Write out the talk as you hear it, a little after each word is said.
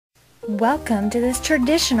Welcome to this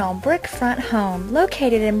traditional brick front home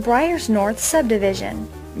located in Briars North subdivision.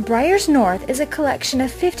 Briars North is a collection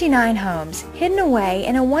of 59 homes hidden away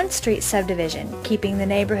in a one-street subdivision, keeping the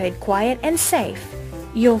neighborhood quiet and safe.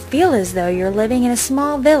 You'll feel as though you're living in a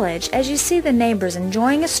small village as you see the neighbors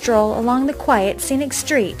enjoying a stroll along the quiet, scenic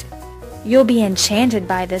street. You'll be enchanted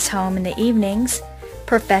by this home in the evenings.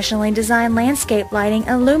 Professionally designed landscape lighting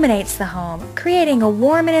illuminates the home, creating a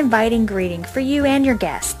warm and inviting greeting for you and your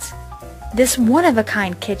guests. This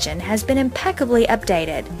one-of-a-kind kitchen has been impeccably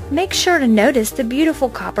updated. Make sure to notice the beautiful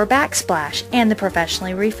copper backsplash and the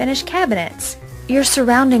professionally refinished cabinets. Your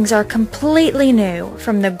surroundings are completely new,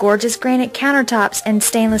 from the gorgeous granite countertops and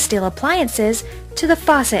stainless steel appliances to the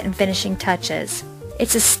faucet and finishing touches.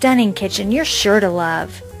 It's a stunning kitchen you're sure to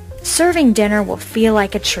love. Serving dinner will feel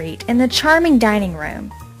like a treat in the charming dining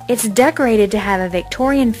room. It's decorated to have a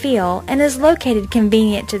Victorian feel and is located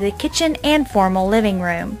convenient to the kitchen and formal living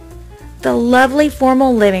room. The lovely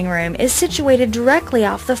formal living room is situated directly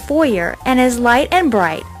off the foyer and is light and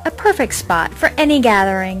bright, a perfect spot for any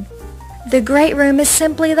gathering. The great room is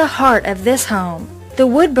simply the heart of this home. The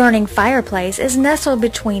wood-burning fireplace is nestled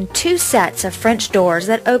between two sets of French doors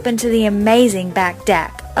that open to the amazing back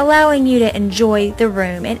deck, allowing you to enjoy the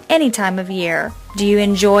room at any time of year. Do you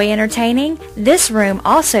enjoy entertaining? This room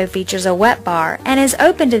also features a wet bar and is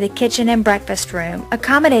open to the kitchen and breakfast room,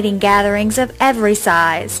 accommodating gatherings of every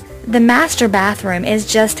size. The master bathroom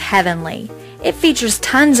is just heavenly. It features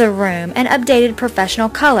tons of room and updated professional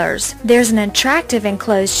colors. There's an attractive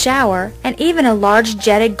enclosed shower and even a large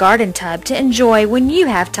jetted garden tub to enjoy when you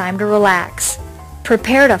have time to relax.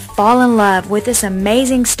 Prepare to fall in love with this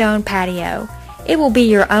amazing stone patio. It will be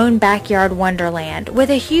your own backyard wonderland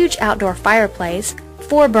with a huge outdoor fireplace,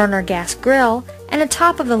 4-burner gas grill, and a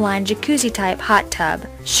top-of-the-line jacuzzi-type hot tub.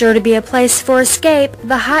 Sure to be a place for escape,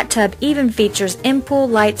 the hot tub even features in-pool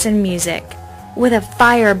lights and music. With a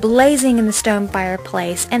fire blazing in the stone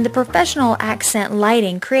fireplace and the professional accent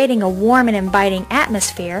lighting creating a warm and inviting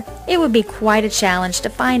atmosphere, it would be quite a challenge to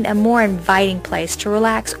find a more inviting place to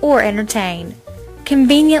relax or entertain.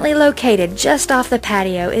 Conveniently located just off the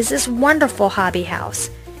patio is this wonderful hobby house.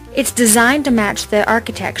 It's designed to match the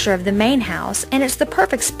architecture of the main house, and it's the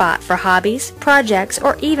perfect spot for hobbies, projects,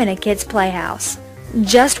 or even a kid's playhouse.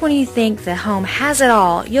 Just when you think the home has it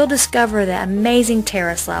all, you'll discover the amazing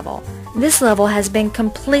terrace level. This level has been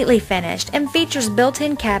completely finished and features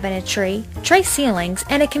built-in cabinetry, tray ceilings,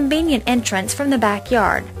 and a convenient entrance from the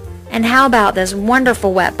backyard. And how about this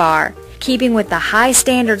wonderful wet bar? Keeping with the high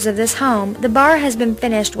standards of this home, the bar has been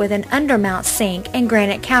finished with an undermount sink and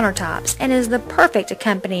granite countertops and is the perfect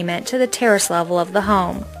accompaniment to the terrace level of the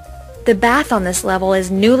home. The bath on this level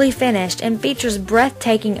is newly finished and features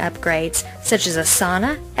breathtaking upgrades such as a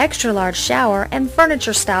sauna, extra-large shower, and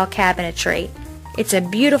furniture-style cabinetry. It's a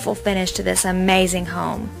beautiful finish to this amazing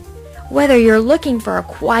home. Whether you're looking for a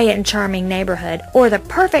quiet and charming neighborhood or the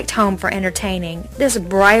perfect home for entertaining, this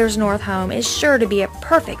Briars North home is sure to be a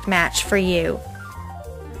perfect match for you.